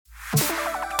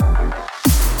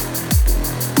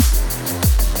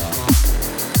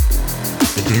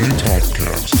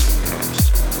Podcast.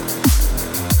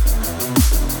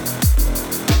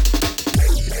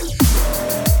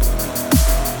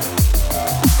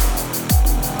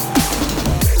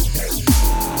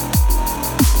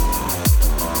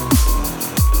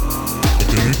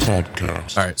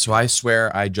 Podcast. All right, so I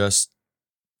swear I just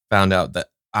found out that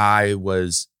I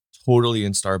was totally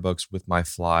in Starbucks with my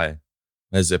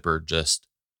zipper just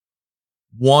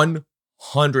 100%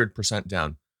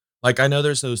 down. Like, I know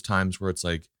there's those times where it's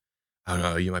like, I don't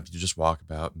know, you might just walk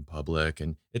about in public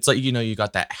and it's like, you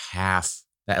got that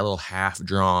little half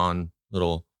drawn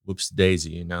little whoops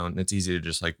daisy, and it's easy to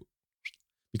just like,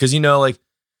 because, like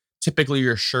typically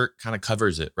your shirt kind of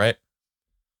covers it, right?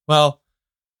 Well,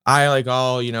 I like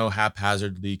all,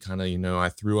 haphazardly kind of, I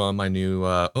threw on my new,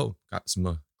 got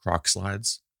some Croc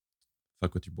slides.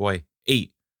 Fuck with your boy.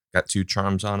 8. Got 2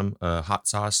 charms on them, hot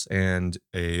sauce and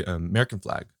a American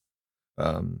flag.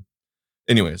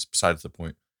 Anyways, besides the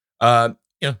point.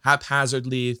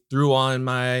 Haphazardly threw on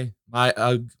my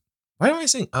UGG. Why am I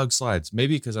saying UGG slides?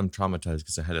 Maybe because I'm traumatized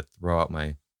because I had to throw out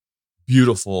my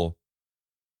beautiful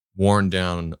worn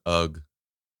down UGG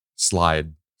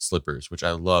slide slippers, which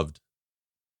I loved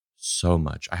so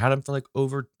much. I had them for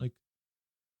over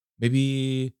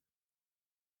maybe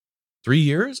 3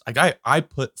 years. I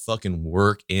put fucking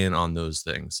work in on those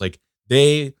things.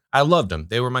 I loved them.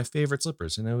 They were my favorite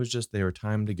slippers, and they were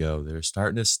time to go. They were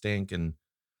starting to stink, and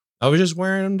I was just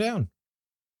wearing them down.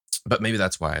 But maybe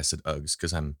that's why I said Uggs,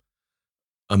 because I'm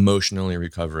emotionally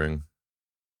recovering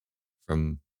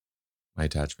from my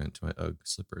attachment to my Ugg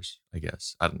slippers, I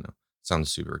guess. I don't know.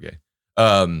 Sounds super gay.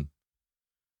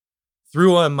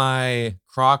 Threw on my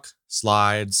Croc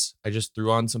slides. I just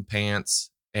threw on some pants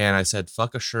and I said,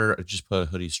 fuck a shirt. I just put a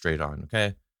hoodie straight on.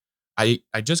 Okay. I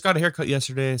just got a haircut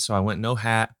yesterday, so I went no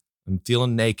hat. I'm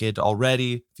feeling naked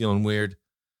already, feeling weird.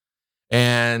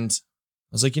 And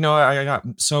I was like, I got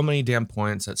so many damn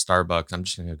points at Starbucks. I'm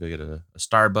just going to go get a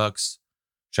Starbucks.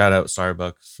 Shout out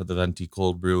Starbucks for the venti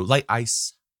cold brew, light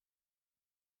ice,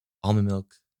 almond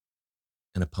milk,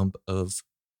 and a pump of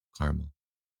caramel.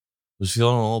 Was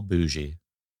feeling a little bougie.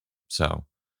 So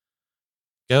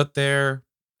get out there,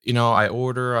 I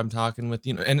order, I'm talking with,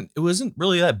 and it wasn't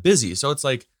really that busy. So it's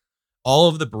like all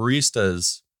of the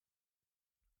baristas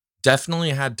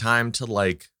definitely had time to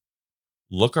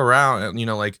look around.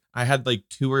 And, I had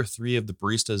 2 or 3 of the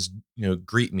baristas,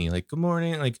 greet me good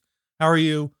morning. How are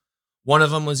you? One of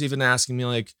them was even asking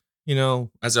me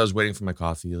as I was waiting for my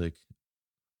coffee,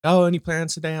 oh, any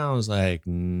plans today? I was like,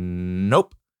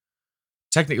 nope.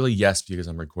 Technically, yes, because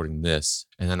I'm recording this,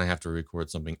 and then I have to record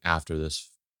something after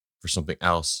this for something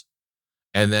else.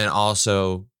 And then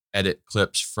also edit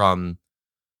clips from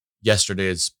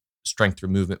yesterday's Strength Through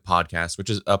Movement podcast, which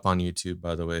is up on YouTube,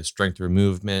 by the way. Strength Through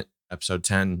Movement, episode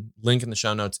 10, link in the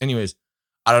show notes. Anyways,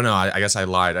 I don't know. I guess I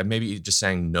lied. Maybe just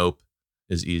saying nope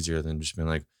is easier than just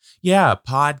being yeah,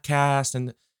 podcast.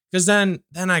 And because then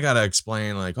I got to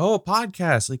explain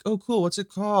podcast, oh, cool. What's it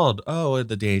called? Oh,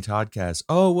 the Day Podcast.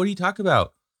 Oh, what do you talk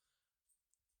about?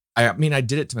 I mean, I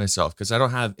did it to myself because I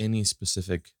don't have any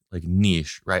specific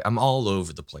niche, right? I'm all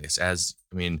over the place.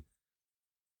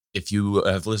 If you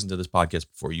have listened to this podcast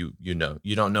before, you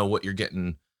don't know what you're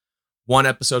getting one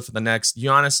episode for the next.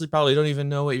 You honestly probably don't even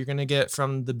know what you're going to get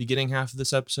from the beginning half of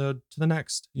this episode to the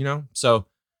next, So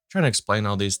trying to explain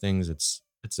all these things, it's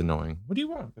annoying. What do you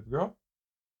want, baby girl?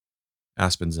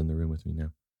 Aspen's in the room with me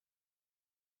now.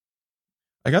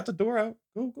 I got the door out.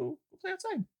 Go play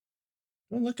outside.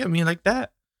 Don't look at me like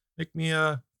that. Make me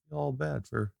feel all bad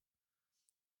for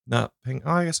not paying.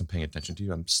 Oh, I guess I'm paying attention to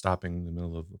you. I'm stopping in the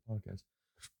middle of the podcast.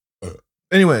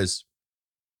 Anyways,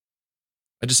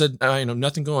 I just said,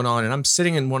 nothing going on. And I'm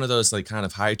sitting in one of those kind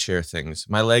of high chair things.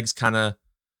 My legs kind of,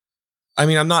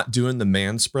 I'm not doing the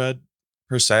man spread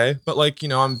per se, but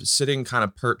I'm sitting kind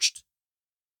of perched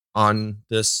on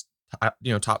this,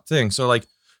 top thing. So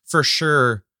for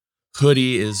sure,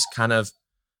 hoodie is kind of,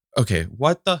 okay,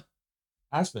 what the?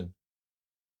 Aspen,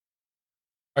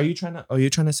 are you trying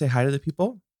to say hi to the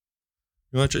people?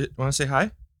 You want to say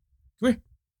hi? Come here.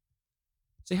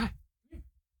 Say hi.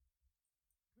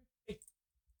 Hey.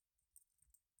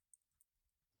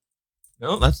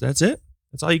 No, that's it.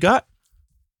 That's all you got.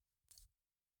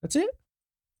 That's it.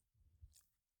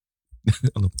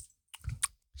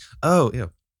 Oh, yeah.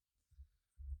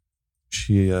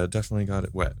 She definitely got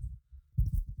it wet.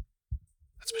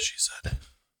 That's what she said.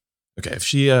 Okay, if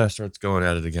she starts going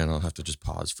at it again, I'll have to just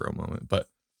pause for a moment. But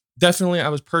definitely, I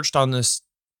was perched on this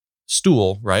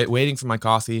stool, right, waiting for my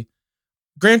coffee.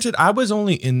 Granted, I was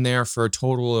only in there for a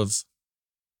total of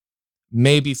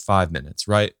maybe 5 minutes,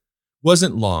 right?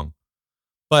 Wasn't long.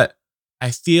 But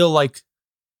I feel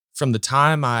from the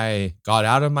time I got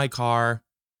out of my car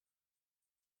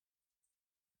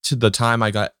to the time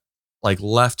I got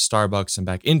left Starbucks and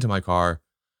back into my car,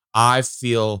 I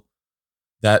feel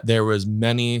that there was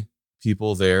many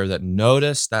people there that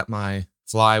noticed that my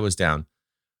fly was down.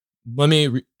 Let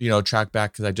me, track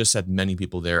back because I just said many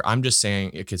people there. I'm just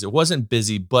saying because it wasn't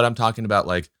busy, but I'm talking about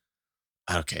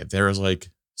okay, there was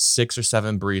 6 or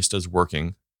 7 baristas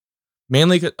working.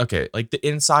 Mainly, okay, the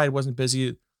inside wasn't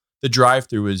busy. The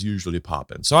drive-through is usually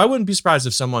popping. So I wouldn't be surprised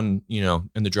if someone,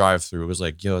 in the drive-through was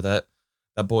like, yo, that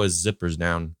boy's zipper's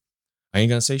down. I ain't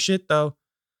gonna say shit though.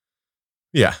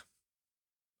 Yeah.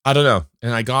 I don't know.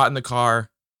 And I got in the car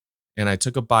and I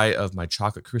took a bite of my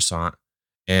chocolate croissant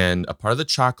and a part of the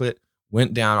chocolate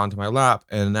went down onto my lap.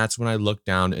 And that's when I looked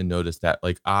down and noticed that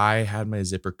I had my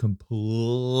zipper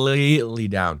completely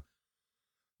down.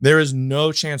 There is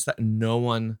no chance that no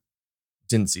one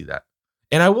didn't see that.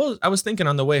 And I was thinking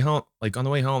on the way home,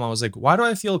 I was like, why do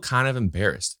I feel kind of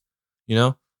embarrassed?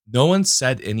 No one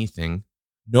said anything.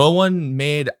 No one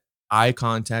made eye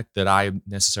contact that I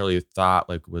necessarily thought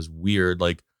was weird.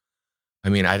 I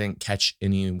mean, I didn't catch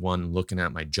anyone looking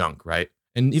at my junk, right?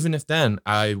 And even if then,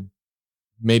 I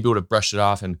maybe would have brushed it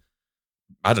off and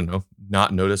I don't know,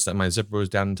 not noticed that my zipper was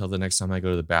down until the next time I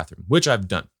go to the bathroom, which I've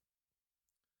done.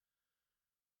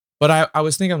 But I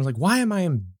was thinking, I was like, why am I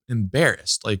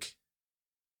embarrassed?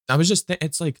 I was just,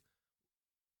 it's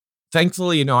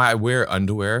thankfully, I wear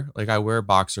underwear, I wear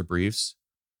boxer briefs,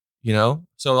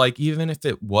 So even if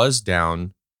it was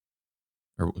down,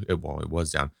 it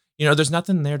was down, there's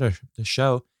nothing there to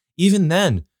show. Even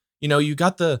then, you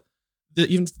got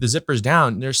even if the zipper's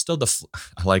down, there's still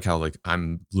I like how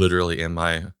I'm literally in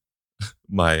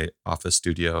my office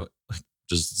studio,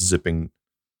 just zipping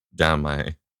down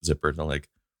my zipper to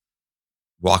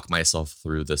walk myself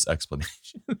through this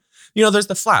explanation. There's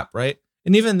the flap, right?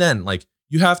 And even then,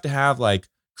 you have to have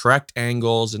correct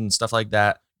angles and stuff like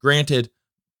that. Granted,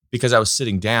 because I was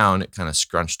sitting down, it kind of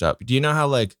scrunched up. Do you know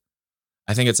how I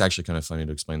think it's actually kind of funny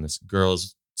to explain this.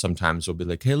 Girls sometimes will be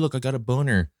like, hey, look, I got a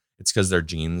boner. It's because their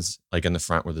jeans, in the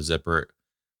front where the zipper,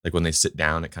 when they sit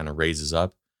down, it kind of raises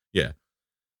up. Yeah.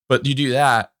 But you do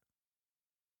that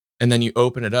and then you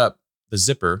open it up, the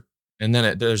zipper, and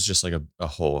then there's just a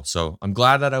hole. So I'm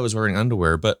glad that I was wearing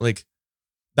underwear, but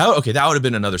that would have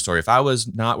been another story. If I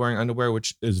was not wearing underwear,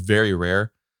 which is very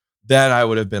rare, then I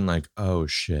would have been like, oh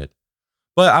shit.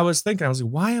 But I was thinking, I was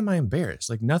like, why am I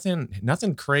embarrassed?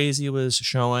 Nothing crazy was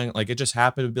showing. It just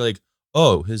happened to be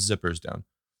oh, his zipper's down.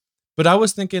 But I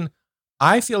was thinking,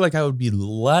 I feel like I would be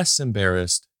less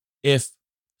embarrassed if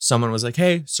someone was like,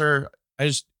 hey, sir,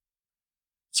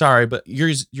 sorry, but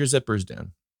your zipper's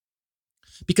down.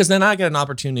 Because then I get an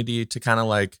opportunity to kind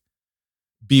of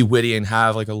be witty and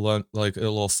have a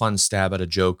little fun stab at a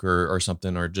joke or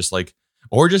something, or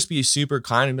just be super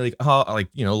kind and be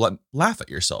laugh at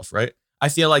yourself, right? I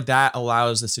feel like that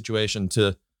allows the situation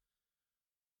to,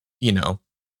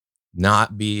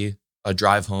 not be a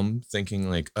drive home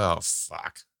thinking oh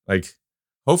fuck,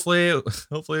 hopefully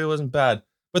it wasn't bad.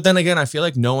 But then again, I feel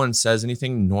like no one says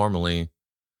anything normally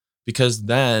because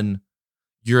then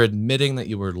you're admitting that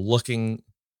you were looking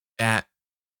at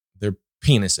their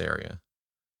penis area,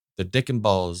 the dick and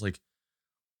balls.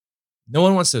 No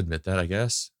one wants to admit that, I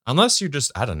guess, unless you're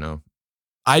just, I don't know.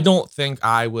 I don't think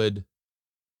I would.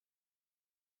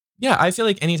 Yeah, I feel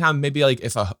like anytime, maybe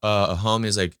if a homie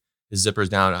is his zipper's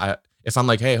down, if I'm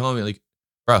hey homie,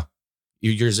 bro,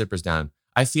 your zipper's down.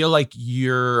 I feel like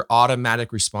your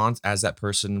automatic response as that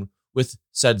person with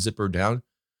said zipper down,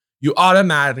 you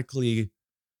automatically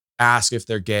ask if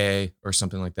they're gay or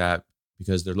something like that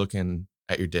because they're looking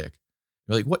at your dick.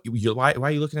 You're like, what? Why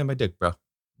are you looking at my dick, bro?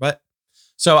 What?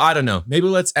 So I don't know. Maybe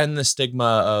let's end the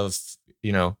stigma of,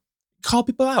 call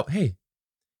people out. Hey,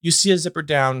 you see a zipper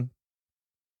down,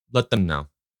 let them know.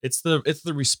 It's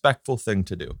the respectful thing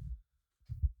to do.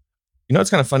 It's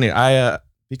kind of funny. I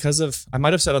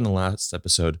might have said on the last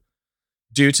episode,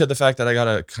 due to the fact that I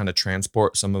got to kind of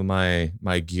transport some of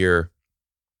my gear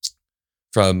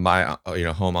from my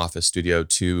home office studio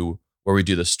to where we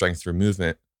do the Strength Through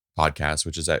Movement podcast,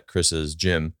 which is at Chris's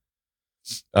gym.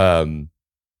 I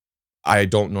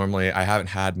haven't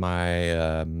had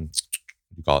my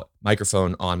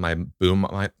microphone on my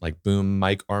boom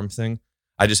mic arm thing.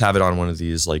 I just have it on one of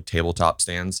these tabletop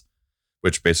stands,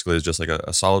 which basically is just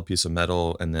a solid piece of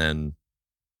metal and then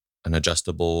an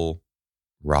adjustable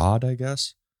rod, I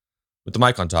guess, with the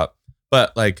mic on top.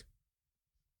 But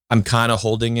I'm kind of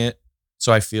holding it,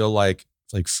 so I feel like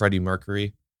Freddie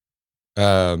Mercury,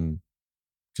 because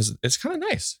it's kind of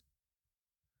nice.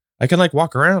 I can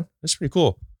walk around. It's pretty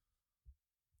cool.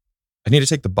 I need to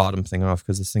take the bottom thing off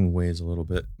because this thing weighs a little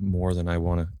bit more than I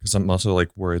want to. Because I'm also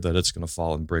like worried that it's gonna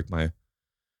fall and break my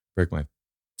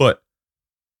foot.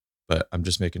 But I'm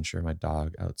just making sure my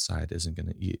dog outside isn't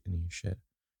gonna eat any shit.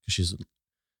 Because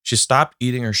she stopped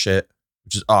eating her shit,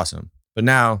 which is awesome. But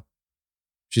now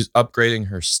she's upgrading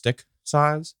her stick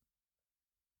size.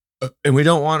 And we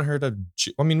don't want her to.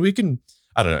 I mean, we can.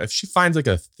 I don't know if she finds like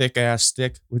a thick ass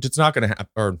stick, which it's not gonna happen.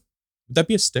 Or would that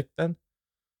be a stick then?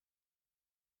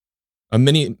 How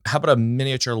about a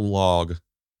miniature log?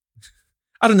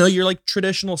 I don't know. You're like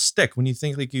traditional stick when you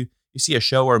think like you see a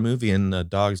show or a movie and the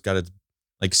dog's got its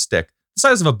like stick the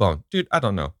size of a bone, dude. I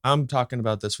don't know. I'm talking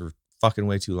about this for fucking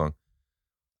way too long.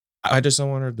 I just don't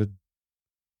want her to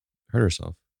hurt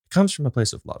herself. It comes from a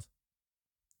place of love.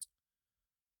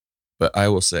 But I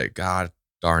will say, God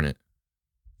darn it,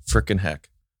 freaking heck,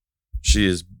 she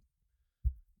is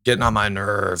getting on my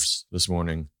nerves this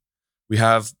morning.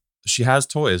 She has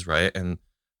toys, right? And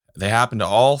they happen to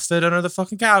all fit under the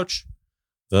fucking couch.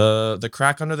 The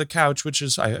crack under the couch, which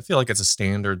is, I feel like it's a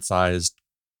standard sized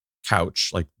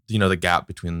couch, like, you know, the gap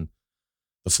between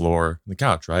the floor and the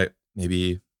couch, right?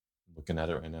 Maybe looking at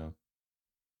it right now,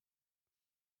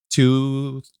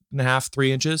 2.5,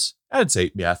 3 inches. I'd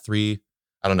say, yeah, 3.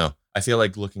 I don't know. I feel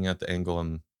like looking at the angle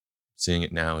I'm seeing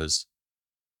it now is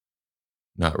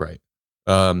not right.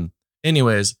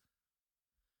 Anyways,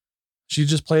 she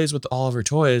just plays with all of her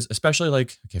toys, especially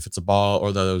like, okay, if it's a ball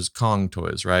or those Kong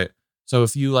toys, right? So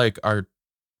if you like are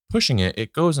pushing it,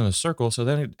 it goes in a circle. So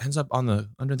then it ends up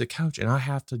under the couch, and I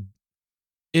have to.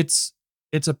 It's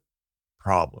a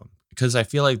problem because I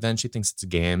feel like then she thinks it's a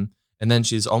game, and then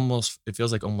it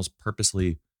feels like almost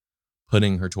purposely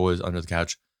putting her toys under the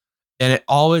couch, and it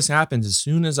always happens as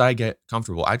soon as I get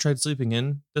comfortable. I tried sleeping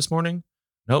in this morning.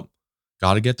 Nope,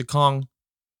 got to get the Kong.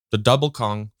 The double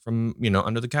Kong from,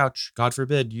 under the couch. God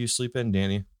forbid you sleep in,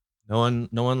 Danny. No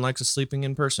one likes a sleeping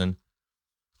in person.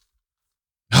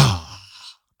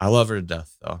 I love her to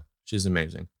death, though. She's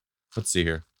amazing. Let's see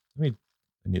here. I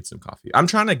need some coffee. I'm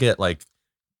trying to get like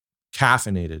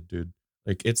caffeinated, dude.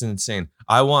 Like it's insane.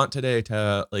 I want today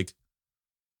to like,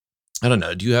 I don't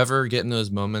know. Do you ever get in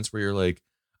those moments where you're like,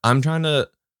 I'm trying to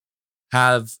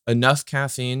have enough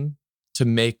caffeine to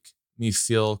make me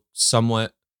feel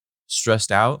somewhat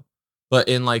stressed out, but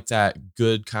in like that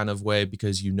good kind of way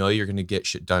because you know you're going to get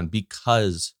shit done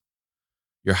because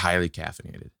you're highly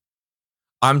caffeinated.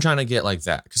 I'm trying to get like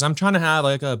that because I'm trying to have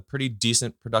like a pretty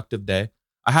decent productive day.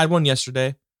 I had one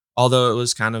yesterday, although it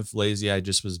was kind of lazy. I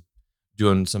just was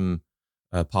doing some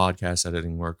podcast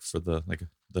editing work for the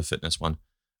fitness one,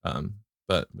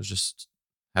 but was just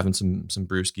having some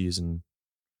brewskis and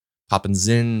popping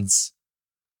zins,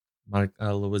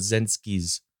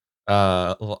 Lewazinskis,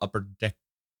 a little upper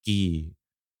decky.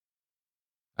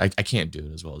 I can't do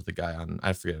it as well as the guy on,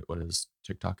 I forget what his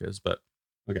TikTok is, but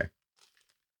okay.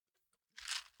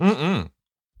 Woo!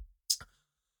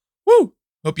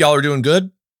 Hope y'all are doing good.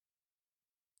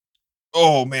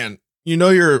 Oh man,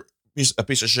 you're a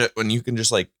piece of shit when you can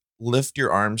just like lift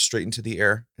your arms straight into the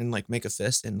air and like make a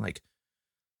fist and like,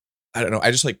 I don't know. I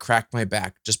just like cracked my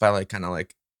back just by like kind of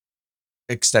like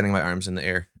extending my arms in the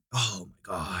air. Oh my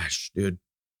gosh, dude.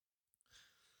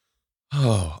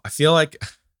 Oh, I feel like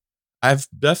I've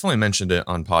definitely mentioned it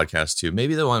on podcast too.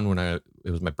 Maybe the one when it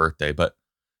was my birthday, but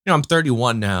I'm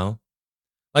 31 now.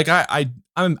 Like I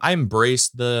embrace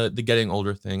the getting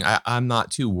older thing. I'm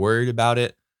not too worried about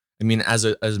it. I mean, as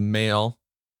a male,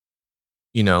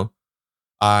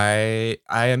 I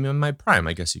am in my prime,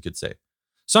 I guess you could say.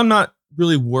 So I'm not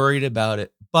really worried about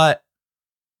it. But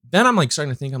then I'm like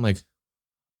starting to think, I'm like,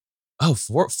 oh,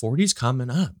 40's coming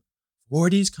up.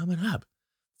 40's coming up.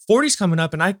 40's coming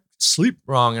up, and I sleep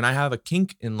wrong, and I have a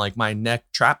kink in like my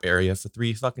neck trap area for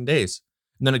 3 fucking days.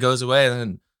 And then it goes away, and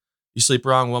then you sleep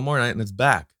wrong one more night, and it's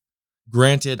back.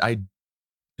 Granted, I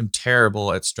am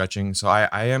terrible at stretching, so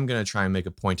I am going to try and make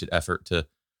a pointed effort to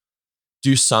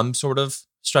do some sort of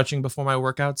stretching before my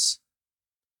workouts.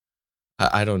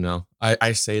 I don't know.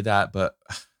 I say that, but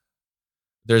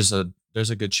there's a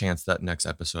good chance that next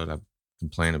episode I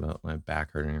complain about my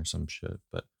back hurting or some shit.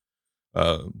 But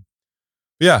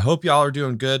yeah, hope y'all are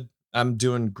doing good. I'm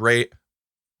doing great.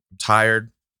 I'm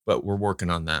tired, but we're working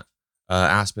on that.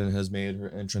 Aspen has made her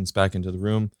entrance back into the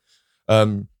room.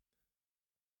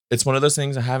 It's one of those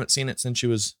things, I haven't seen it since she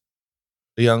was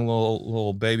a young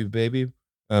little baby.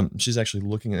 She's actually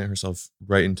looking at herself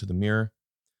right into the mirror.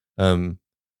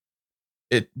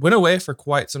 It went away for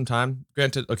quite some time.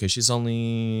 Granted, okay, she's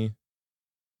only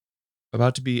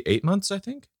about to be 8 months, I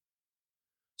think.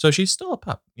 So she's still a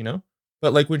pup,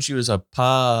 But like when she was a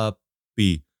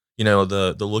puppy,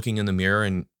 the looking in the mirror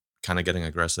and kind of getting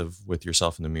aggressive with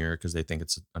yourself in the mirror because they think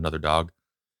it's another dog.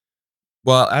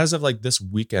 Well, as of like this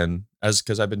weekend, as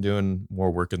because I've been doing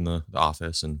more work in the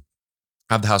office and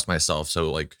I have the house myself,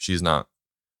 so like she's not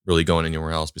really going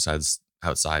anywhere else besides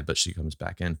outside, but she comes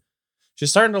back in.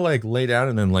 She's starting to like lay down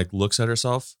and then like looks at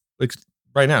herself. Like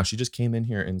right now, she just came in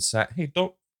here and sat. Hey,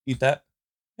 don't eat that.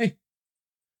 Hey,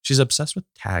 she's obsessed with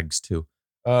tags too.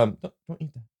 Don't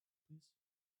eat that, please.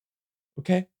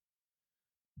 Okay.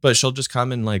 But she'll just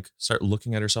come and like start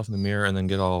looking at herself in the mirror and then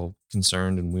get all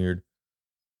concerned and weird.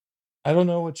 I don't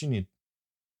know what you need.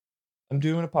 I'm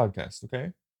doing a podcast,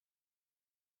 okay?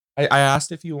 I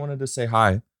asked if you wanted to say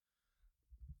hi.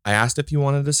 I asked if you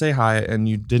wanted to say hi, and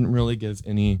you didn't really give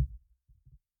anything.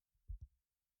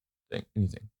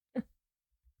 Anything. Here.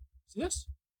 See this?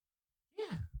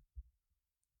 Yeah.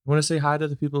 You want to say hi to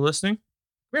the people listening?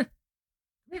 Come here.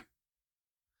 Come here.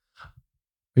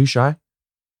 Are you shy?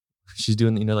 She's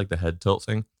doing, like the head tilt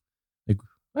thing. Like,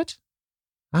 what?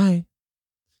 Hi.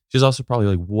 She's also probably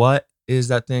like, what is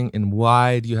that thing? And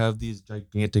why do you have these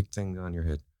gigantic things on your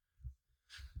head?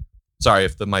 Sorry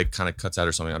if the mic kind of cuts out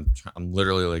or something. I'm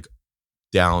literally like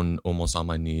down almost on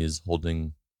my knees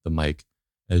holding the mic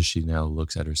as she now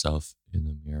looks at herself in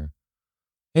the mirror.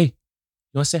 Hey, you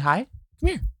want to say hi? Come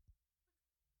here.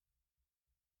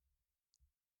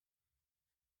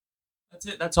 That's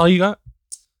it. That's all you got?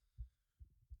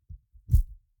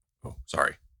 Oh,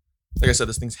 sorry. Like I said,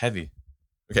 this thing's heavy.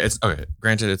 Okay, it's okay.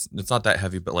 Granted, it's not that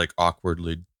heavy, but like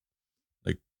awkwardly,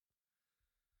 like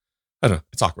I don't know,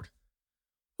 it's awkward.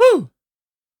 Woo!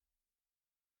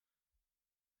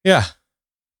 Yeah.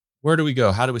 Where do we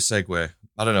go? How do we segue?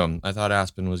 I don't know. I thought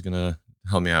Aspen was gonna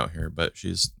help me out here, but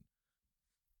she's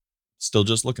still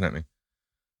just looking at me.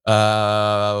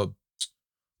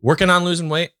 Working on losing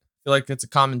weight. I feel like it's a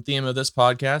common theme of this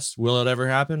podcast. Will it ever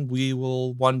happen? We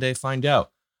will one day find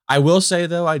out. I will say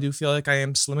though, I do feel like I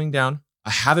am slimming down. I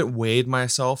haven't weighed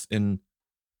myself in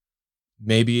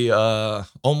maybe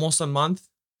almost a month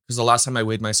because the last time I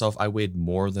weighed myself, I weighed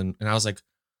more than, and I was like,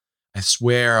 I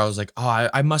swear, I was like, oh,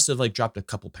 I must have like dropped a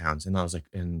couple pounds, and I was like,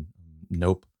 and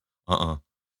nope, There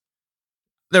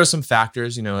were some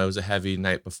factors, it was a heavy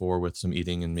night before with some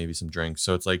eating and maybe some drinks,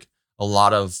 so it's like a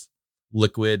lot of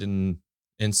liquid and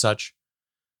such,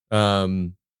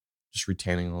 just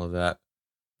retaining all of that.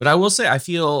 But I will say, I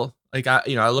feel like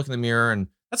I look in the mirror, and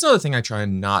that's another thing I try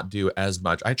and not do as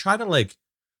much. I try to like,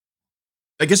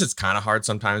 I guess it's kind of hard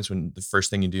sometimes when the first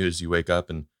thing you do is you wake up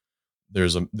and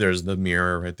there's the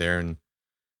mirror right there, and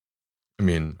I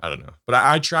mean, I don't know, but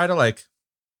I try to like,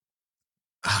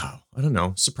 oh, I don't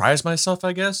know, surprise myself,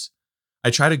 I guess. I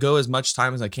try to go as much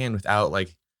time as I can without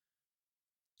like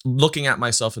looking at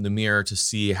myself in the mirror to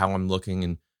see how I'm looking,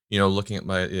 and looking at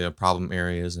my problem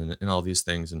areas and all these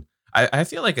things. And I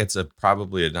feel like it's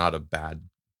probably not a bad,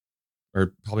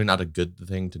 or probably not a good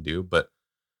thing to do, but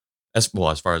as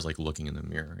far as like looking in the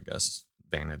mirror, I guess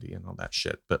vanity and all that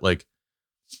shit. But like,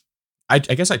 I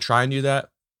guess I try and do that.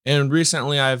 And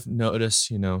recently I've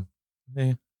noticed,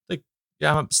 like,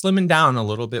 yeah, I'm slimming down a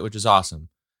little bit, which is awesome.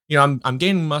 I'm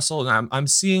gaining muscle, and I'm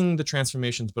seeing the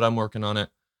transformations, but I'm working on it.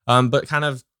 But kind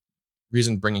of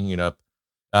reason bringing it up,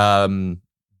 kind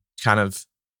of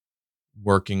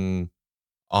working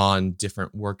on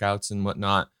different workouts and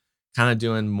whatnot, kind of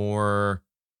doing more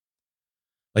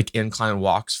like incline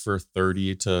walks for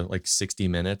 30 to like 60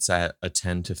 minutes at a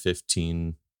 10 to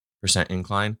 15%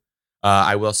 incline.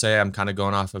 I will say I'm kind of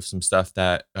going off of some stuff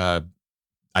that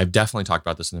I've definitely talked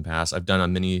about this in the past. I've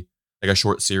done a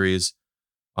short series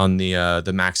on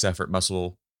the Max Effort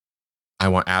Muscle I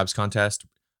Want Abs contest,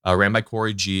 ran by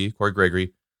Corey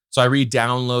Gregory. So I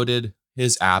re-downloaded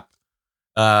his app.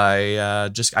 I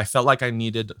felt like I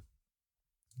needed,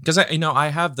 because I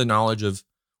have the knowledge of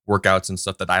workouts and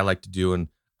stuff that I like to do and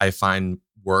I find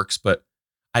works, but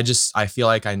I feel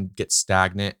like I get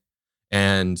stagnant,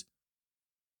 and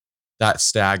that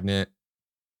stagnant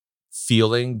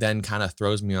feeling then kind of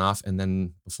throws me off. And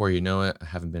then before you know it, I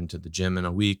haven't been to the gym in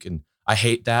a week, and I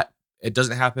hate that. It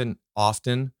doesn't happen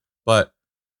often, but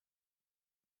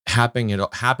happening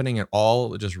at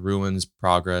all, it just ruins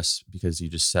progress because you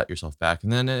just set yourself back,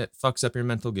 and then it fucks up your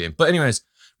mental game. But anyways,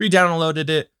 re-downloaded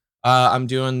it. I'm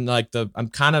doing I'm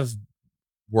kind of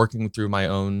working through my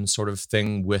own sort of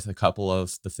thing with a couple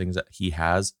of the things that he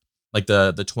has, like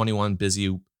the 21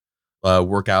 busy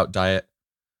workout diet.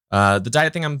 The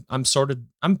diet thing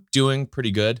I'm doing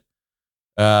pretty good.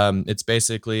 It's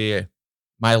basically,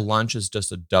 my lunch is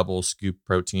just a double scoop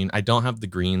protein. I don't have the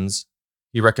greens.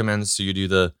 He recommends, so you do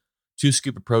the 2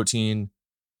 scoop of protein,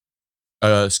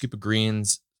 a scoop of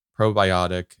greens,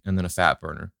 probiotic, and then a fat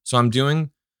burner. So I'm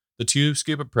doing the 2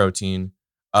 scoop of protein.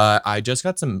 I just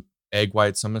got some egg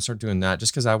whites. I'm gonna start doing that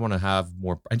just because I want to have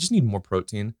more. I just need more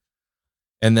protein.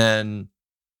 And then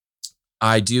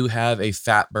I do have a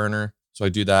fat burner, so I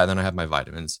do that, and then I have my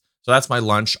vitamins. So that's my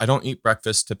lunch. I don't eat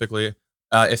breakfast typically.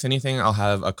 If anything, I'll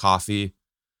have a coffee,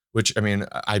 which I mean,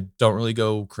 I don't really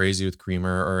go crazy with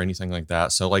creamer or anything like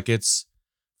that. So like it's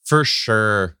for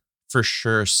sure,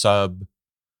 sub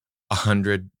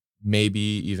 100, maybe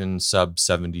even sub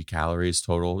 70 calories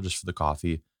total just for the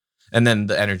coffee. And then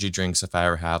the energy drinks, if I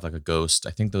ever have like a Ghost, I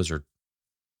think those are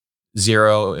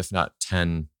 0, if not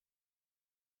 10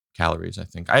 calories. I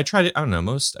think I tried it. I don't know.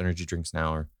 Most energy drinks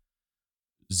now are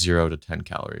 0 to 10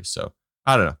 calories. So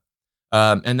I don't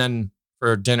know. And then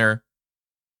for dinner,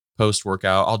 post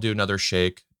workout, I'll do another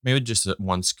shake, maybe just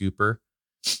one scooper,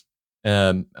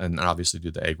 and obviously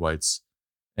do the egg whites.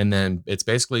 And then it's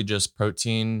basically just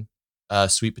protein,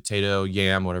 sweet potato,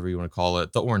 yam, whatever you want to call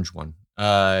it, the orange one,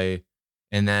 and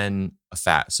then a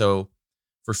fat. So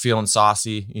for feeling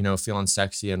saucy, feeling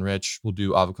sexy and rich, we'll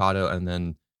do avocado, and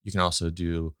then you can also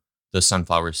do the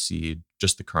sunflower seed,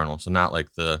 just the kernel, so not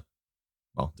like the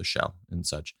shell and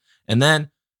such. And then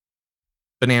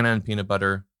banana and peanut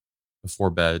butter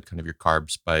before bed, kind of your carb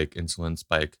spike, insulin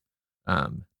spike.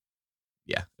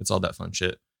 Yeah, it's all that fun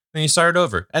shit. Then you start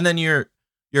over, and then your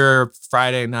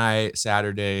Friday night,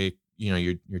 Saturday,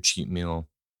 your cheat meal,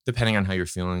 depending on how you're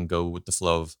feeling, go with the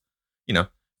flow of, if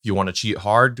you want to cheat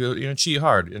hard, do it, cheat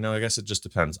hard. I guess it just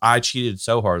depends. I cheated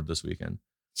so hard this weekend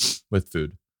with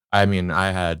food. I mean,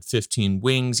 I had 15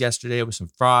 wings yesterday with some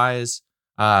fries,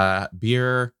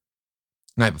 beer.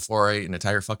 Night before, I ate an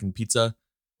entire fucking pizza.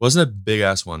 Wasn't a big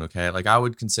ass one, okay? Like I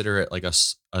would consider it like a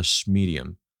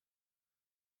medium.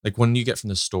 Like when you get from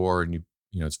the store and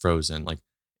it's frozen, like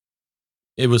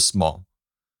it was small.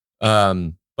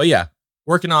 But yeah,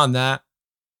 working on that,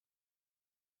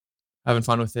 having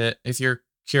fun with it. If you're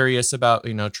curious about,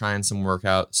 trying some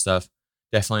workout stuff,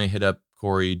 definitely hit up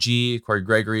Corey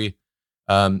Gregory.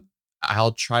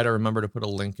 I'll try to remember to put a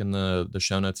link in the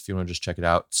show notes if you want to just check it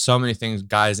out. So many things,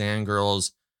 guys and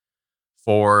girls,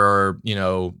 for,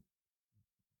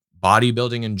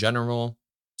 bodybuilding in general,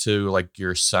 to like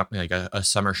your like a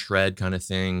summer shred kind of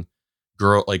thing,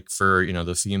 girl, like for,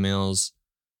 the females,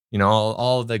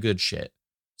 all of the good shit.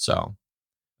 So,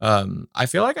 I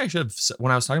feel like I should have,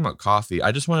 when I was talking about coffee,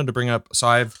 I just wanted to bring up, so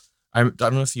I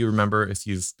don't know if you remember, if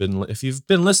you've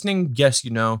been listening, yes,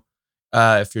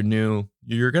 if you're new,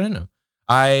 you're going to know.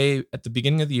 At the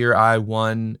beginning of the year, I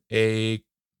won a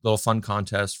little fun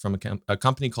contest from a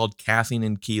company called Caffeine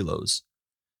and Kilos.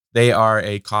 They are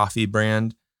a coffee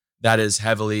brand that is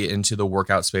heavily into the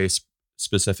workout space,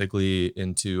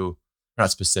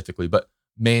 not specifically, but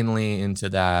mainly into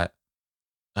that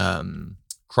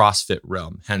CrossFit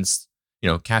realm. Hence,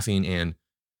 caffeine and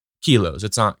kilos.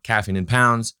 It's not caffeine in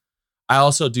pounds. I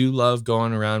also do love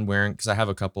going around wearing, because I have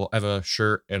a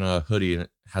shirt and a hoodie, and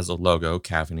it has a logo,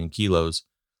 caffeine and kilos.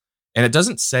 And it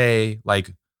doesn't say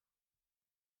like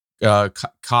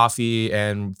coffee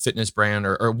and fitness brand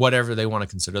or whatever they want to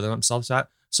consider themselves at.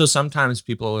 So sometimes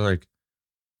people are like,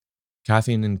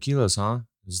 caffeine and kilos, huh?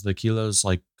 Is the kilos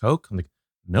like Coke? I'm like,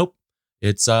 nope.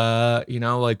 It's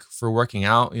like for working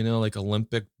out, like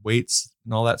Olympic weights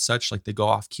and all that such, like they go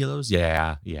off kilos.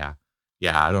 Yeah.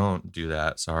 I don't do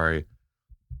that. Sorry.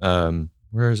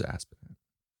 Where is Aspen at?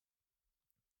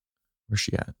 Where's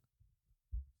she at?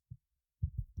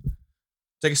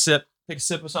 Take a sip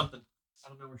of something. I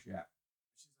don't know where she's at.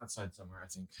 She's outside somewhere, I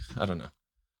think. I don't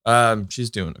know. She's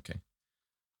doing okay.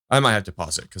 I might have to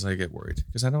pause it because I get worried,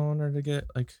 because I don't want her to get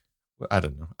like, I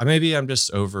don't know. Maybe I'm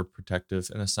just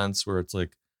overprotective in a sense where it's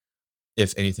like,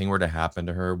 if anything were to happen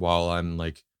to her while I'm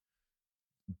like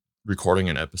recording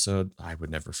an episode, I would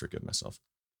never forgive myself.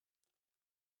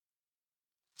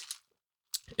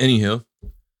 Anywho,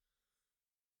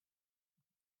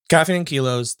 Caffeine and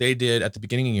Kilos, they did at the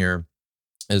beginning of the year,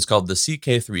 it's called the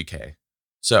CK3K.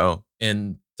 So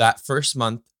in that first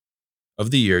month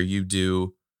of the year,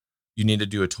 you need to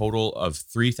do a total of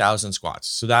 3,000 squats.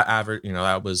 So that average,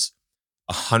 that was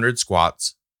 100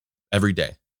 squats every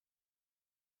day.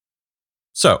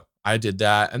 So I did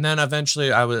that. And then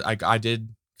eventually I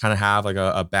did kind of have like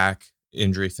a back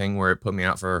injury thing where it put me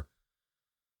out for,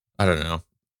 I don't know.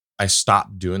 I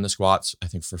stopped doing the squats, I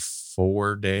think for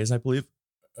 4 days, I believe.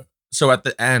 So at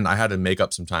the end, I had to make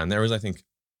up some time. There was, I think,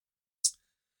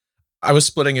 I was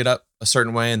splitting it up a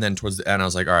certain way. And then towards the end, I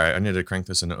was like, all right, I need to crank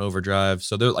this in an overdrive.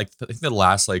 So there, like, I think the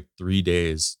last like 3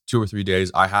 days, 2 or 3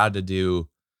 days, I had to do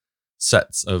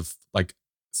sets of like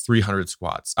 300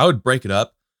 squats. I would break it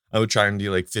up. I would try and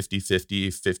do like 50, 50,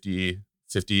 50,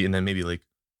 50, and then maybe like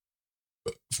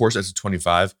 4 sets of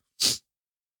 25.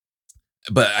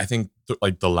 But I think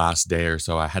like the last day or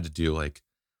so, I had to do like,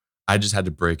 I just had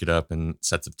to break it up in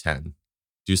sets of 10.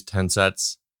 Do 10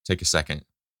 sets, take a second,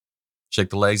 shake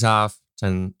the legs off,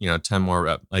 10, 10 more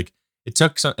rep. Like it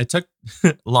took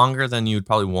longer than you'd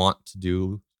probably want to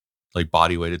do like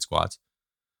body weighted squats.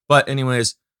 But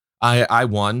anyways, I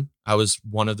won. I was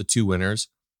one of the 2 winners.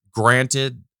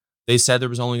 Granted, they said there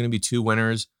was only going to be 2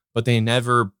 winners, but they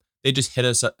just hit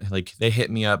us up, like they hit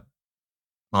me up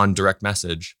on direct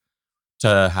message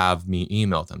to have me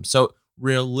email them. So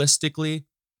realistically,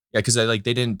 yeah, because they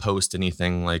didn't post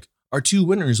anything like our 2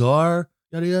 winners are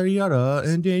yada yada yada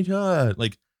and data.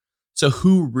 Like, so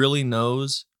who really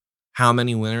knows how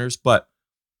many winners? But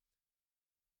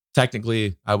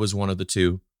technically, I was one of the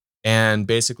 2. And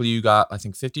basically, you got, I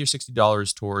think, $50 or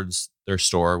 $60 towards their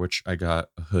store, which I got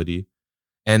a hoodie.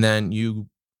 And then you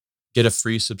get a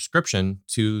free subscription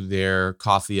to their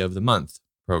Coffee of the Month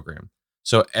program.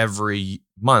 So every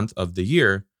month of the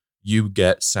year, you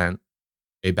get sent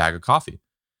a bag of coffee.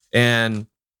 And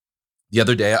the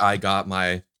other day, I got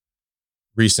my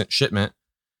recent shipment,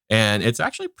 and it's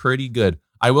actually pretty good.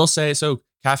 I will say, so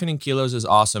Caffeine and Kilos is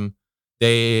awesome.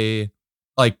 They,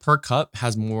 like, per cup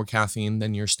has more caffeine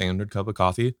than your standard cup of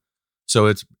coffee. So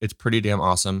it's pretty damn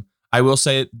awesome. I will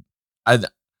say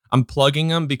I'm plugging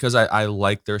them because I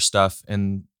like their stuff,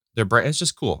 and their brand. It's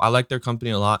just cool. I like their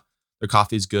company a lot. Their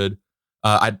coffee's good.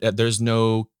 There's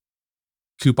no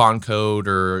coupon code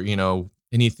or,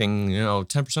 anything,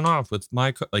 10% off with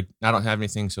my, like, I don't have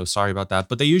anything. So sorry about that,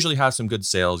 but they usually have some good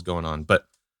sales going on. But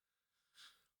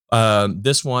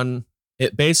this one,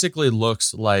 it basically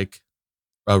looks like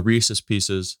a Reese's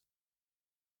Pieces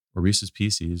or Reese's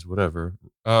Pieces, whatever,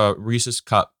 Reese's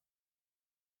cup,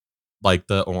 like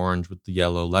the orange with the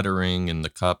yellow lettering and the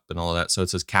cup and all of that. So it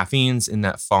says caffeines in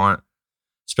that font,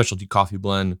 specialty coffee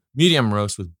blend, medium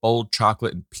roast with bold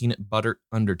chocolate and peanut butter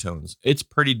undertones. It's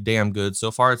pretty damn good. So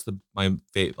far, it's the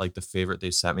favorite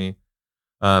they sent me.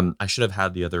 I should have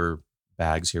had the other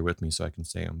bags here with me so I can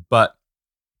say them, but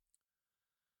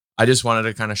I just wanted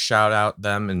to kind of shout out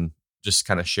them and just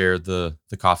kind of share the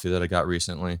coffee that I got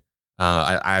recently.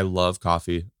 I love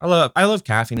coffee. I love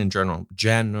caffeine in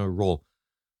general,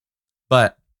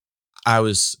 but I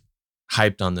was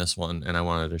hyped on this one and I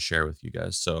wanted to share with you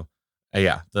guys. So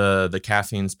yeah, the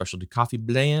caffeine specialty coffee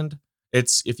blend.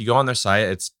 It's, if you go on their site,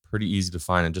 it's pretty easy to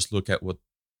find, and just look at what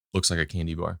looks like a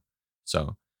candy bar.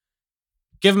 So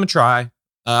give them a try.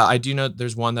 I do know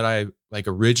there's one that I like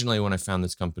originally when I found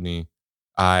this company.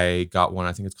 I got one.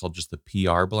 I think it's called just the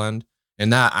PR blend,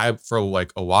 and that for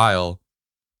like a while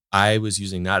I was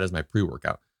using that as my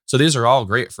pre-workout. So these are all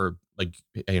great for like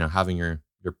having your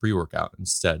pre-workout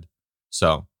instead.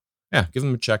 So yeah, give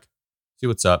them a check, see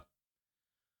what's up.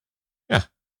 Yeah,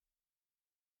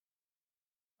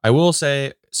 I will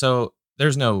say, so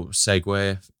there's no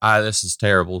segue. This is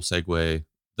terrible segue.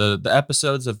 The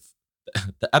episodes of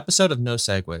the episode of no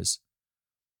segues.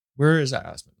 Where is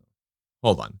Aspen?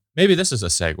 Hold on. Maybe this is a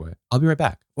segue. I'll be right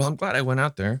back. Well, I'm glad I went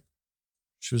out there.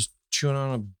 She was chewing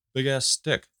on a big ass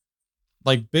stick.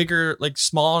 Like bigger, like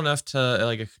small enough to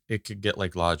like it could get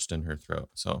like lodged in her throat.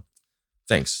 So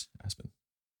thanks, Aspen.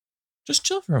 Just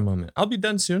chill for a moment. I'll be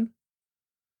done soon.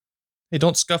 Hey,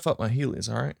 don't scuff up my Heelys,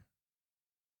 all right?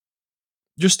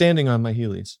 You're standing on my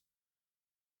Heelys.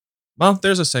 Well,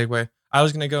 there's a segue. I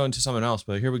was gonna go into something else,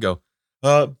 but here we go.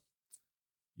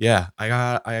 Yeah, I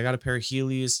got a pair of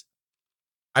Heelys.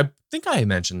 I think I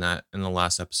mentioned that in the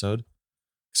last episode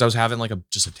because I was having like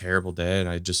just a terrible day, and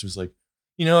I just was like,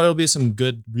 it'll be some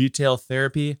good retail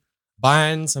therapy.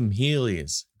 Buying some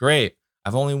Heelys, great.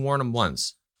 I've only worn them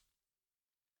once.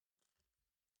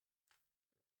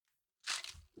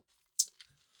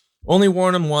 Only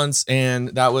worn them once, and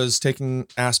that was taking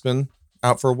Aspen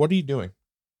out for, what are you doing?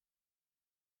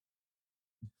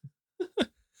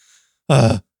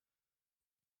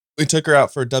 We took her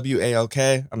out for WALK.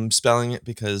 I'm spelling it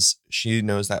because she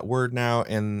knows that word now,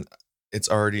 and it's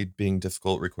already being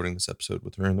difficult recording this episode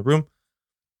with her in the room.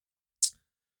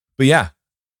 But yeah,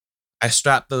 I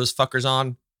strapped those fuckers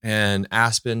on, and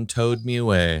Aspen towed me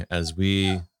away as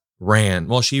we ran.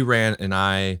 Well, she ran, and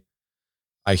I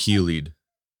Heelied.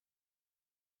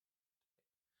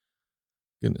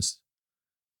 Goodness.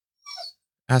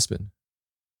 Aspen.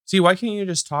 See, why can't you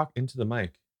just talk into the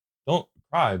mic? Don't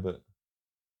cry, but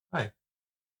hi.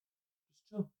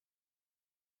 Just chill.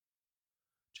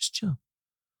 Just chill.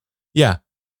 Yeah.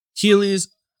 Heelys.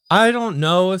 I don't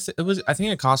know if it was, I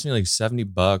think it cost me like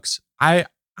 $70. I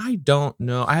don't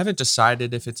know. I haven't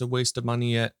decided if it's a waste of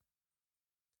money yet.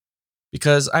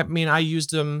 Because I've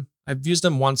used them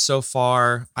once so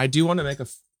far. I do want to make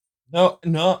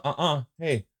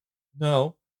hey,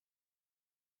 no.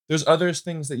 There's other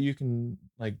things that you can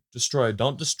like destroy.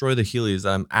 Don't destroy the Heelys.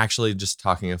 I'm actually just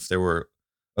talking if they were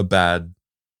a bad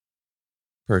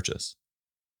purchase.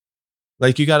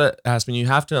 Like, you gotta ask me, you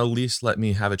have to at least let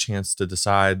me have a chance to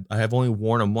decide. I have only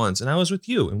worn them once, and I was with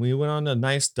you, and we went on a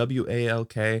nice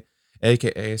WALK,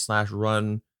 aka /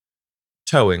 run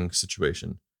towing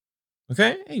situation.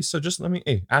 Okay? Hey, so just let me,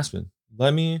 hey, Aspen,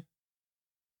 let me,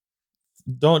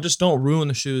 don't ruin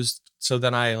the shoes so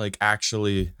then I like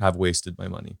actually have wasted my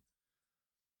money.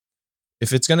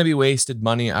 If it's gonna be wasted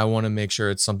money, I want to make sure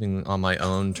it's something on my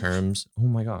own terms. Oh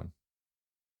my God.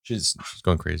 She's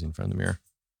going crazy in front of the mirror.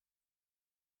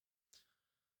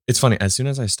 It's funny. As soon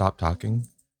as I stop talking,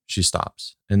 she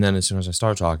stops. And then as soon as I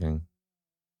start talking,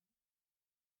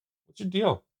 what's your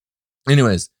deal?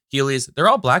 Anyways, Heelys, they're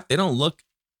all black. They don't look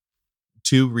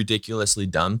too ridiculously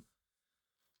dumb.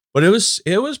 But it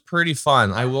was pretty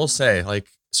fun. I will say, like,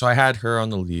 so I had her on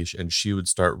the leash and she would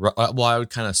start, I would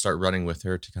kind of start running with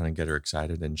her to kind of get her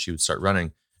excited, and she would start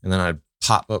running. And then I'd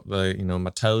pop up the, my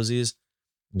toesies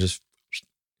and just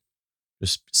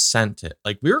sent it.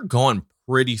 Like, we were going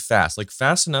pretty fast, like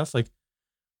fast enough. Like,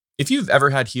 if you've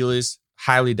ever had Heelys,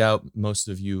 highly doubt most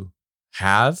of you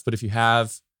have, but if you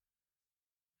have,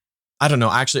 I don't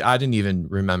know. Actually, I didn't even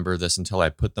remember this until I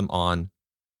put them on.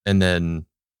 And then,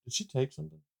 did she take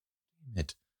something? Damn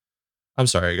it. I'm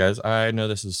sorry, guys. I know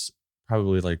this is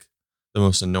probably like the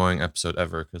most annoying episode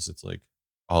ever because it's like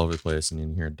all over the place and you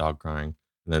can hear a dog crying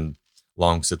and then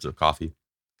long sips of coffee.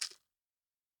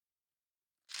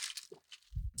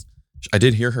 I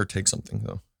did hear her take something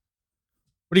though.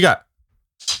 What do you got?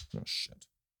 Oh shit.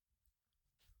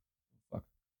 Fuck.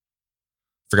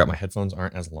 Forgot my headphones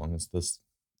aren't as long as this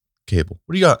cable.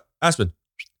 What do you got? Aspen.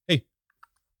 Hey.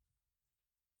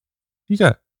 What do you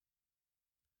got?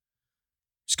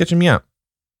 Sketching me out.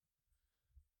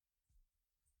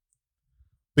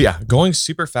 But yeah, going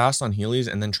super fast on Heelys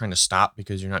and then trying to stop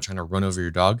because you're not trying to run over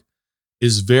your dog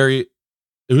is there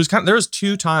was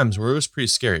 2 times where it was pretty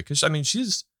scary. Because I mean,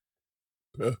 she's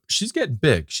getting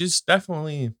big. She's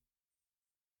definitely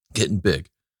getting big.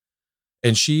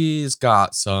 And she's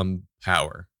got some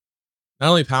power. Not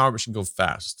only power, but she can go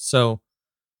fast. So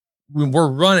when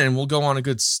we're running, we'll go on a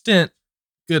good stint,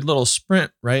 good little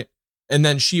sprint, right? And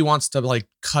then she wants to like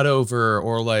cut over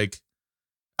or like,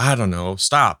 I don't know,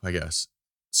 stop, I guess.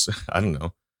 So, I don't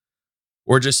know.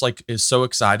 Or just like is so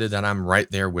excited that I'm right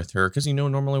there with her. Cause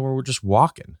normally we're just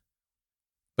walking.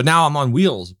 But now I'm on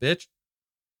wheels, bitch.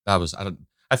 I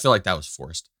feel like that was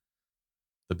forced.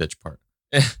 The bitch part.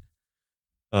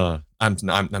 I'm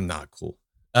not cool.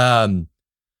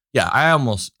 Yeah, I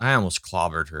almost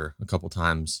clobbered her a couple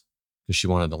times because she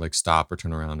wanted to like stop or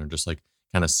turn around or just like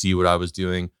kind of see what I was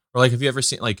doing. Or like, have you ever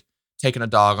seen like taking a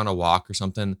dog on a walk or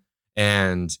something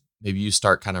and maybe you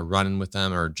start kind of running with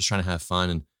them or just trying to have fun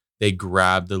and they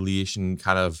grab the leash and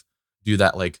kind of do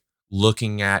that like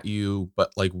looking at you,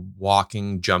 but like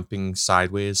walking, jumping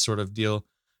sideways sort of deal.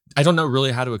 I don't know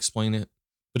really how to explain it,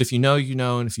 but if you know, you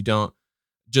know, and if you don't,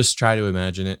 just try to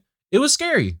imagine it. It was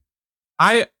scary.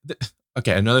 Okay,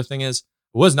 another thing is,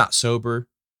 I was not sober.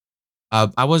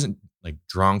 I wasn't like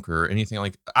drunk or anything.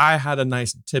 Like, I had a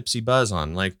nice tipsy buzz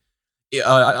on, like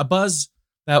a buzz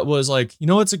that was like,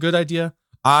 what's a good idea?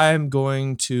 I'm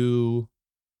going to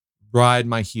ride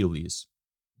my Heelys.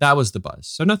 That was the buzz.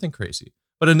 So nothing crazy,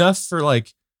 but enough for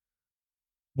like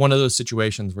one of those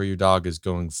situations where your dog is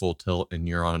going full tilt and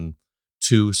you're on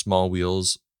 2 small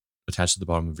wheels attached to the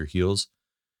bottom of your heels.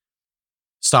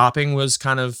 Stopping was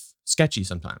kind of sketchy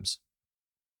sometimes.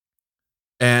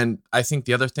 And I think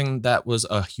the other thing that was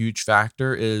a huge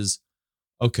factor is,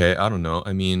 okay, I don't know.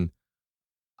 I mean,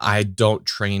 I don't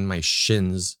train my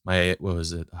shins. What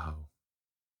was it? Oh,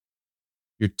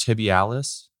 your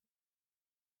tibialis?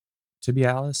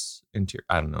 Interior.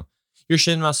 I don't know. Your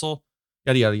shin muscle,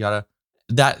 yada, yada, yada.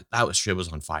 That shit was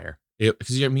on fire.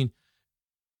 Because I mean,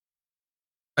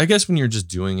 I guess when you're just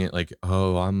doing it like,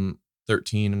 oh, I'm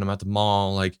 13 and I'm at the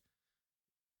mall, like,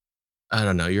 I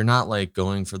don't know, you're not like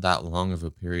going for that long of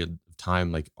a period of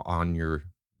time, like on your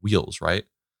wheels, right?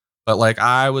 But like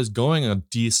I was going a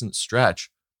decent stretch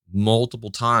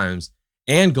multiple times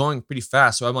and going pretty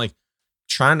fast. So I'm like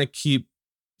trying to keep,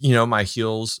 my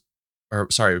heels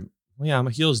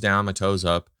my heels down, my toes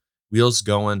up, wheels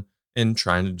going and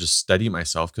trying to just steady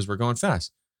myself because we're going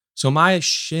fast. So my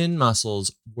shin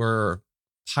muscles were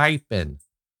piping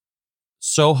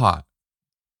so hot.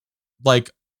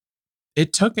 Like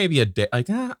it took maybe a day, like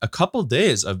a couple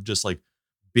days of just like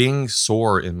being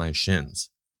sore in my shins.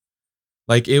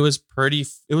 Like it was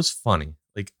funny.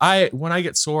 Like when I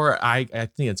get sore, I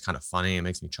think it's kind of funny. It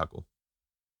makes me chuckle.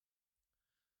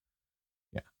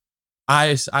 Yeah.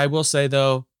 I will say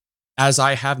though, as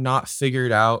I have not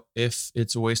figured out if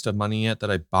it's a waste of money yet that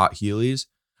I bought Heelys,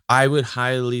 I would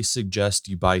highly suggest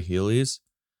you buy Heelys.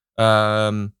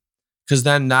 Because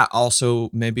then that also,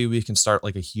 maybe we can start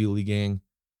like a Heely Gang,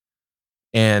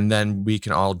 and then we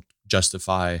can all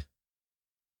justify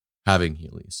having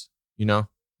Heelys. You know,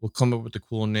 we'll come up with a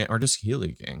cool name, or just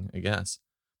Heely Gang, I guess.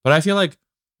 But I feel like,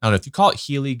 I don't know, if you call it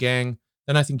Heely Gang,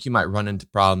 then I think you might run into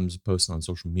problems posting on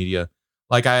social media.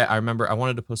 Like I remember I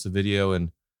wanted to post a video,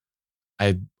 and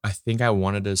I think I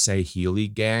wanted to say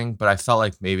Heely Gang, but I felt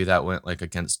like maybe that went like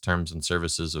against terms and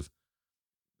services of,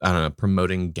 I don't know,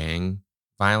 promoting gang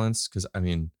violence. Cause I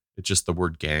mean, it's just the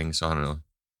word gang. So I don't know.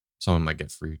 Someone might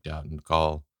get freaked out and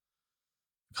I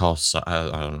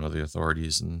don't know, the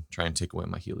authorities and try and take away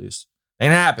my Heelys.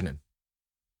 Ain't happening.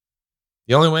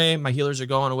 The only way my healers are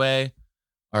going away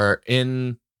are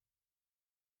in,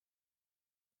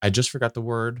 I just forgot the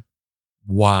word.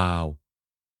 Wow.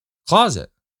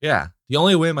 Closet. Yeah. The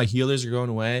only way my healers are going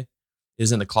away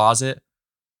is in the closet.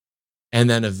 And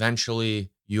then eventually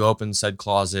you open said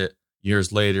closet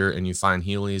years later and you find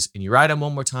Heelys and you ride them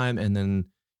one more time. And then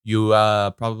you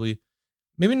probably,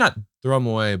 maybe not throw them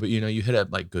away, but you hit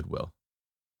it like Goodwill.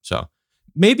 So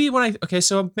maybe when I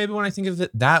think of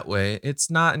it that way, it's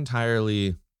not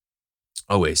entirely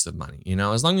a waste of money.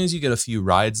 As long as you get a few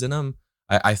rides in them,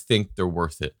 I think they're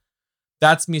worth it.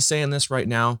 That's me saying this right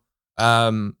now.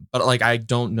 But like, I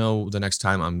don't know the next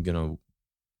time I'm going to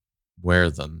wear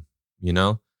them,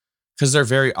 because they're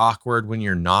very awkward when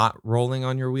you're not rolling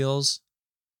on your wheels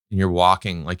and you're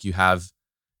walking. Like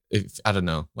I don't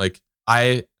know, like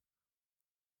I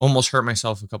almost hurt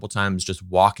myself a couple times just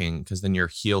walking, because then your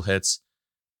heel hits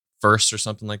first or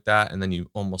something like that. And then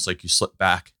you almost like you slip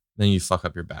back, then you fuck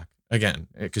up your back again,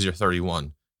 because you're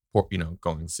 31,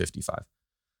 going 55.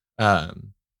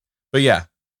 But yeah,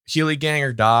 Heely Gang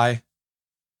or die.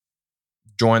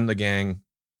 Join the gang,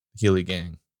 Heely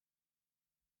Gang.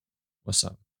 What's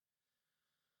up?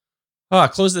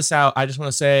 Close this out. I just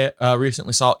want to say,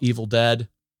 recently saw Evil Dead.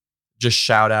 Just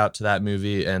shout out to that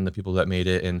movie and the people that made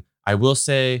it. And I will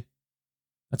say,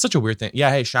 that's such a weird thing. Yeah,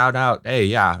 hey, shout out. Hey,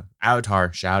 yeah,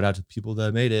 Avatar. Shout out to the people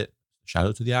that made it. Shout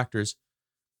out to the actors.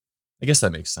 I guess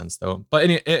that makes sense, though. But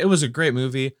it was a great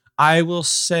movie. I will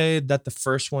say that the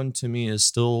first one to me is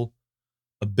still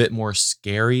a bit more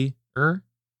scary.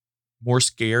 More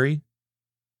scary.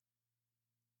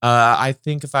 I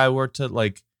think if I were to,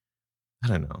 like, I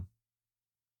don't know,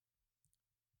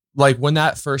 like when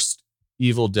that first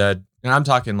Evil Dead, and I'm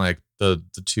talking like the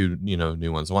two,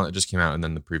 new ones, the one that just came out and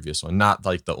then the previous one, not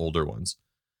like the older ones.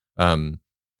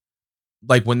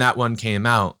 Like when that one came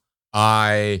out,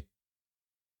 I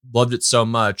loved it so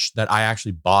much that I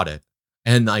actually bought it.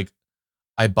 And like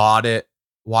I bought it,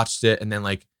 watched it, and then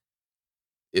like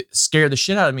it scared the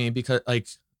shit out of me, because like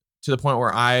to the point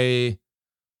where I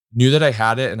knew that I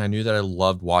had it and I knew that I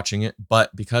loved watching it,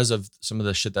 but because of some of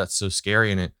the shit that's so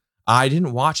scary in it, I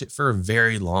didn't watch it for a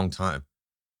very long time.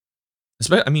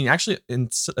 I mean, actually,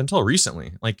 until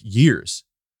recently, like years.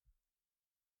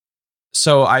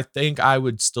 So I think I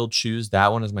would still choose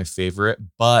that one as my favorite,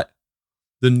 but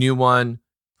the new one,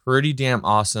 pretty damn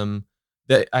awesome.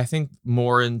 That I think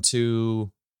more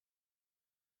into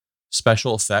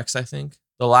special effects. I think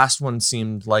the last one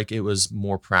seemed like it was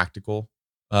more practical.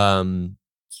 I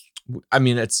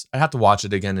mean, I have to watch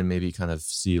it again and maybe kind of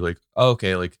see like, oh,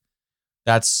 okay, like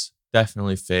that's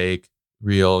definitely fake,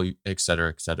 real, et cetera,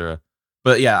 et cetera.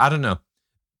 But yeah, I don't know.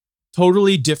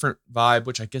 Totally different vibe,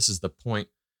 which I guess is the point.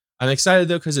 I'm excited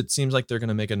though, because it seems like they're going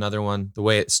to make another one. The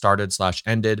way it started /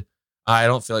 ended, I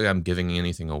don't feel like I'm giving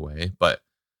anything away, but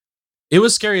it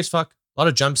was scary as fuck. A lot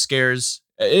of jump scares.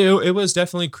 It was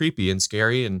definitely creepy and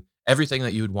scary and everything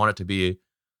that you would want it to be.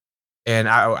 And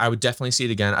I would definitely see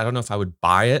it again. I don't know if I would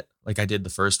buy it like I did the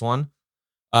first one.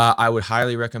 I would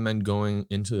highly recommend going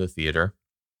into the theater.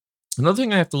 Another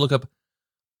thing I have to look up,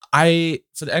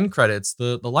 for the end credits,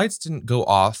 the lights didn't go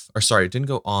off, or sorry, it didn't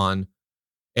go on,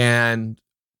 and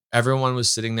everyone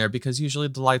was sitting there because usually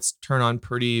the lights turn on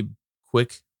pretty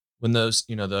quick when those,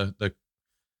 the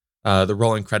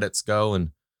rolling credits go,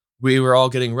 and we were all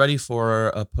getting ready for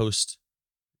a post,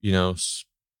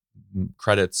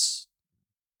 credits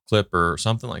clip or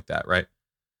something like that, right?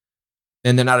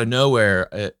 And then out of nowhere,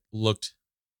 it looked,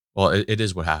 well, it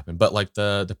is what happened, but like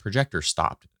the projector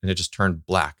stopped and it just turned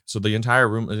black. So the entire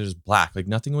room is black, like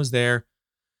nothing was there.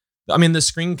 I mean, the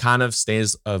screen kind of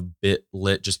stays a bit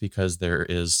lit just because there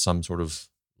is some sort of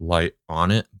light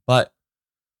on it, but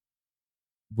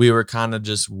we were kind of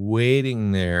just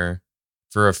waiting there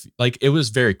for like, it was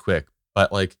very quick,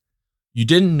 but like you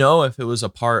didn't know if it was a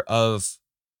part of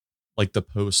like the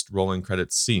post rolling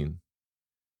credits scene.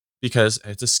 because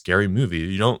it's a scary movie.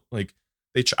 You don't like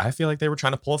I feel like they were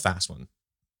trying to pull a fast one.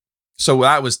 So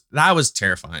that was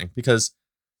terrifying because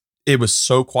it was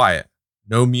so quiet.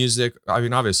 No music. I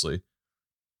mean, obviously,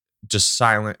 just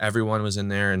silent. Everyone was in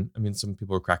there. And I mean, some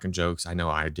people were cracking jokes. I know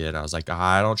I did. I was like,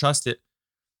 I don't trust it.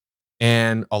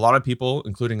 And a lot of people,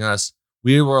 including us,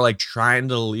 we were like trying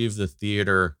to leave the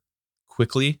theater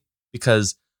quickly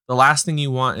because the last thing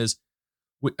you want is,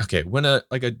 okay, when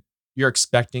you're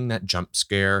expecting that jump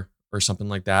scare or something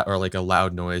like that, or like a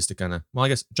loud noise to kind of, well, I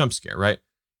guess jump scare, right?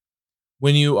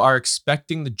 When you are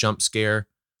expecting the jump scare,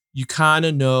 you kind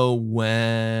of know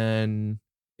when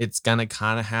it's going to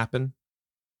kind of happen,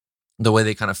 the way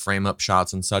they kind of frame up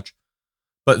shots and such.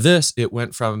 But this, it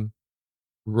went from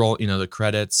the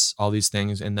credits, all these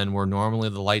things, and then where normally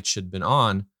the lights should have been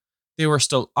on, they were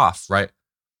still off, right?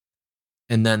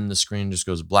 And then the screen just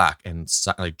goes black and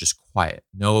like just quiet,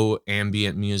 no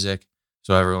ambient music.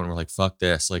 So everyone were like, fuck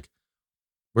this. Like,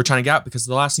 we're trying to get out because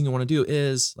the last thing you want to do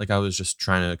is, like I was just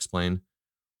trying to explain,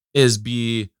 is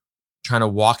be trying to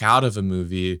walk out of a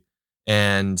movie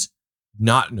and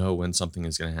not know when something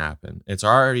is going to happen.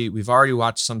 We've already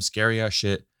watched some scary ass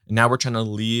shit. And now we're trying to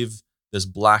leave this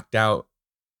blacked out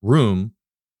room.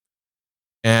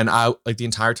 And I, like, the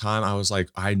entire time I was like,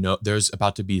 I know there's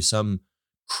about to be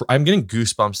I'm getting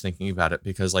goosebumps thinking about it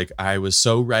because like I was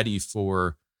so ready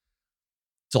to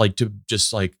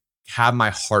just like have my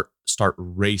heart start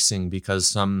racing because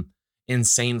some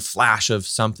insane flash of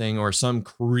something or some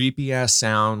creepy ass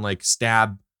sound, like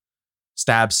stab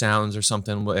sounds or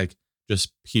something, like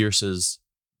just pierces,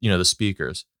 the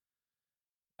speakers.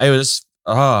 I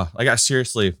got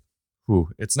seriously,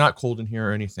 it's not cold in here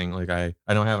or anything. Like I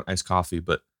don't have an iced coffee,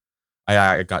 but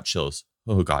I got chills.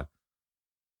 Oh God,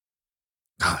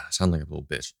 I sound like a little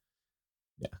bitch.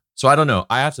 Yeah. So I don't know.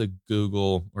 I have to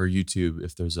Google or YouTube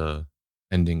if there's a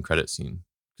ending credit scene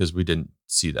because we didn't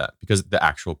see that because the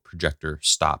actual projector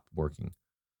stopped working.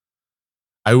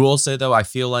 I will say though, I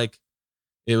feel like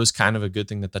it was kind of a good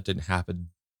thing that didn't happen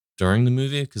during the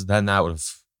movie because then that would have,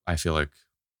 I feel like,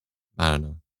 I don't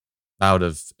know, that would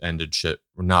have ended shit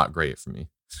not great for me.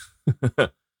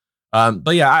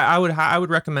 But yeah, I would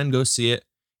recommend go see it.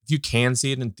 If you can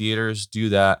see it in theaters, do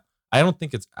that. I don't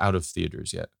think it's out of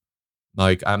theaters yet.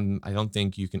 Like I don't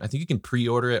think you can. I think you can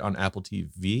pre-order it on Apple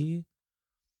TV.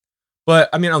 But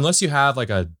I mean, unless you have like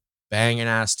a banging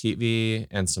ass TV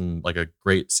and some like a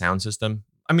great sound system.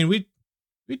 I mean, we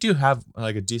do have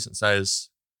like a decent size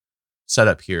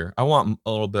setup here. I want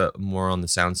a little bit more on the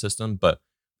sound system, but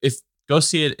go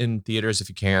see it in theaters if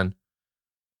you can.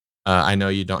 I know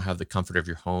you don't have the comfort of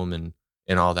your home and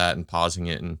all that, and pausing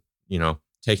it and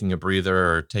taking a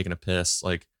breather or taking a piss,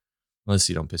 like unless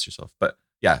you don't piss yourself. But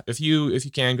yeah, if you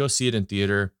can, go see it in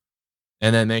theater,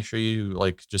 and then make sure you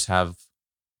like just have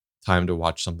time to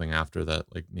watch something after that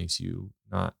like makes you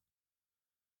not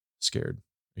scared,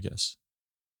 I guess.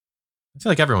 I feel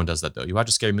like everyone does that though. You watch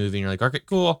a scary movie and you're like, okay,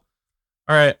 cool.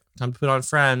 All right, time to put on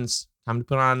Friends. Time to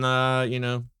put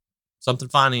on something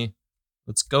funny.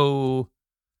 Let's go.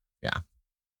 Yeah.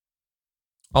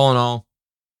 All in all,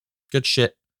 good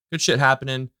shit. Good shit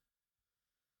happening.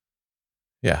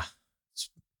 Yeah.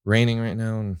 It's raining right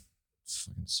now and it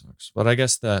fucking sucks. But I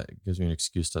guess that gives me an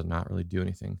excuse to not really do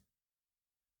anything.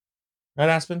 Right,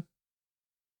 Aspen?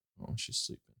 Oh, she's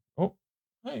sleeping. Oh,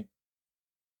 hey.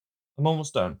 I'm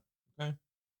almost done. Okay.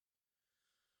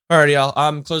 Alrighty, y'all.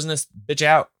 I'm closing this bitch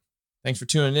out. Thanks for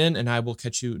tuning in, and I will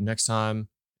catch you next time.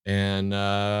 And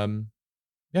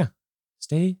yeah,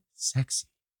 stay sexy.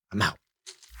 I'm out.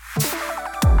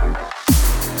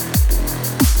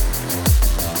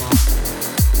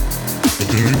 The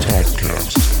Heely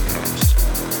Podcast.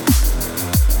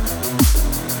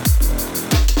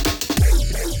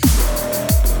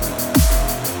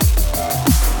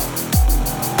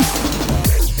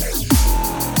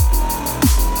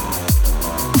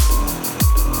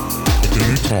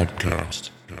 Podcast.